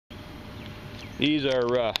These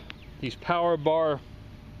are these Power Bar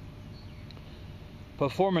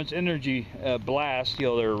Performance Energy Blast. You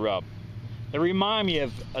know, they remind me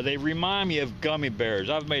of gummy bears.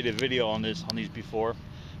 I've made a video on these before,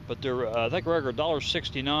 but they're I think regular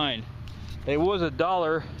 $1.69. They was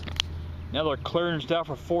 $1. Now they're clearanced out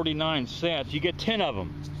for 49 cents. You get 10 of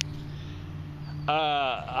them.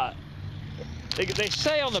 They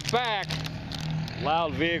say on the back,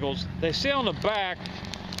 loud vehicles. They say on the back,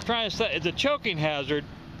 trying to say it's a choking hazard.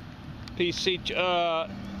 PC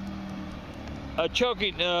a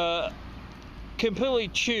choking completely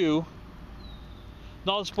chew.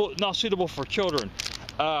 Not suitable for children.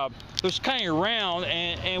 It's kind of round,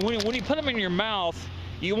 and when you put them in your mouth,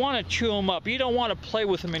 you want to chew them up. You don't want to play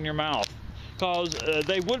with them in your mouth, because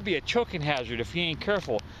they would be a choking hazard if you ain't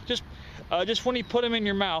careful. Just when you put them in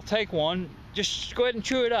your mouth, take one. Just go ahead and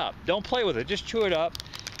chew it up. Don't play with it. Just chew it up.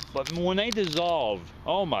 But when they dissolve,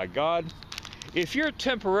 oh my God! If you're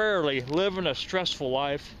temporarily living a stressful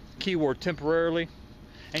life, keyword temporarily,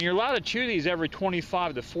 and you're allowed to chew these every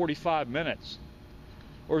 25 to 45 minutes.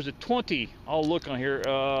 Or is it 20? I'll look on here.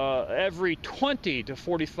 Every 20 to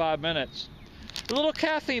 45 minutes. A little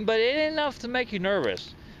caffeine, but it ain't enough to make you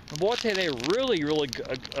nervous. And boy, they really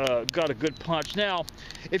got a good punch. Now,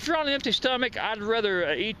 if you're on an empty stomach, I'd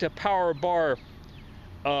rather eat the Power Bar,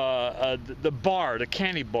 the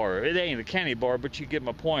candy bar. It ain't the candy bar, but you get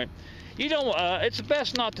my point. You don't. It's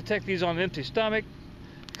best not to take these on an empty stomach,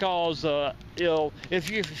 because you know,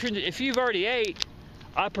 if you've already ate,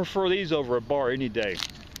 I prefer these over a bar any day.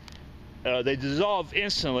 They dissolve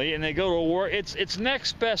instantly and they go to work. It's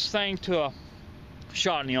next best thing to a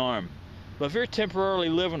shot in the arm. But if you're temporarily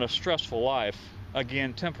living a stressful life,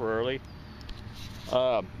 again, temporarily,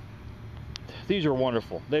 these are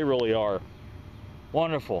wonderful. They really are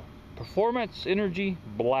wonderful. Performance Energy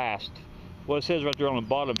Blast. What it says right there on the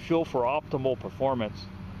bottom: fuel for optimal performance.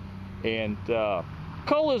 And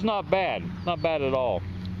cola is not bad at all.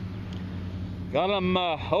 Got them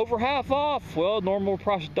over half off. Well, normal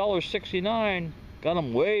price $1.69. Got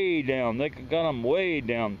them way down. They got them way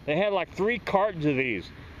down. They had like 3 cartons of these.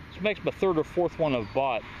 This makes my 3rd or 4th one I've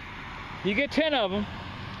bought. You get 10 of them.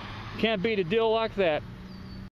 Can't beat a deal like that.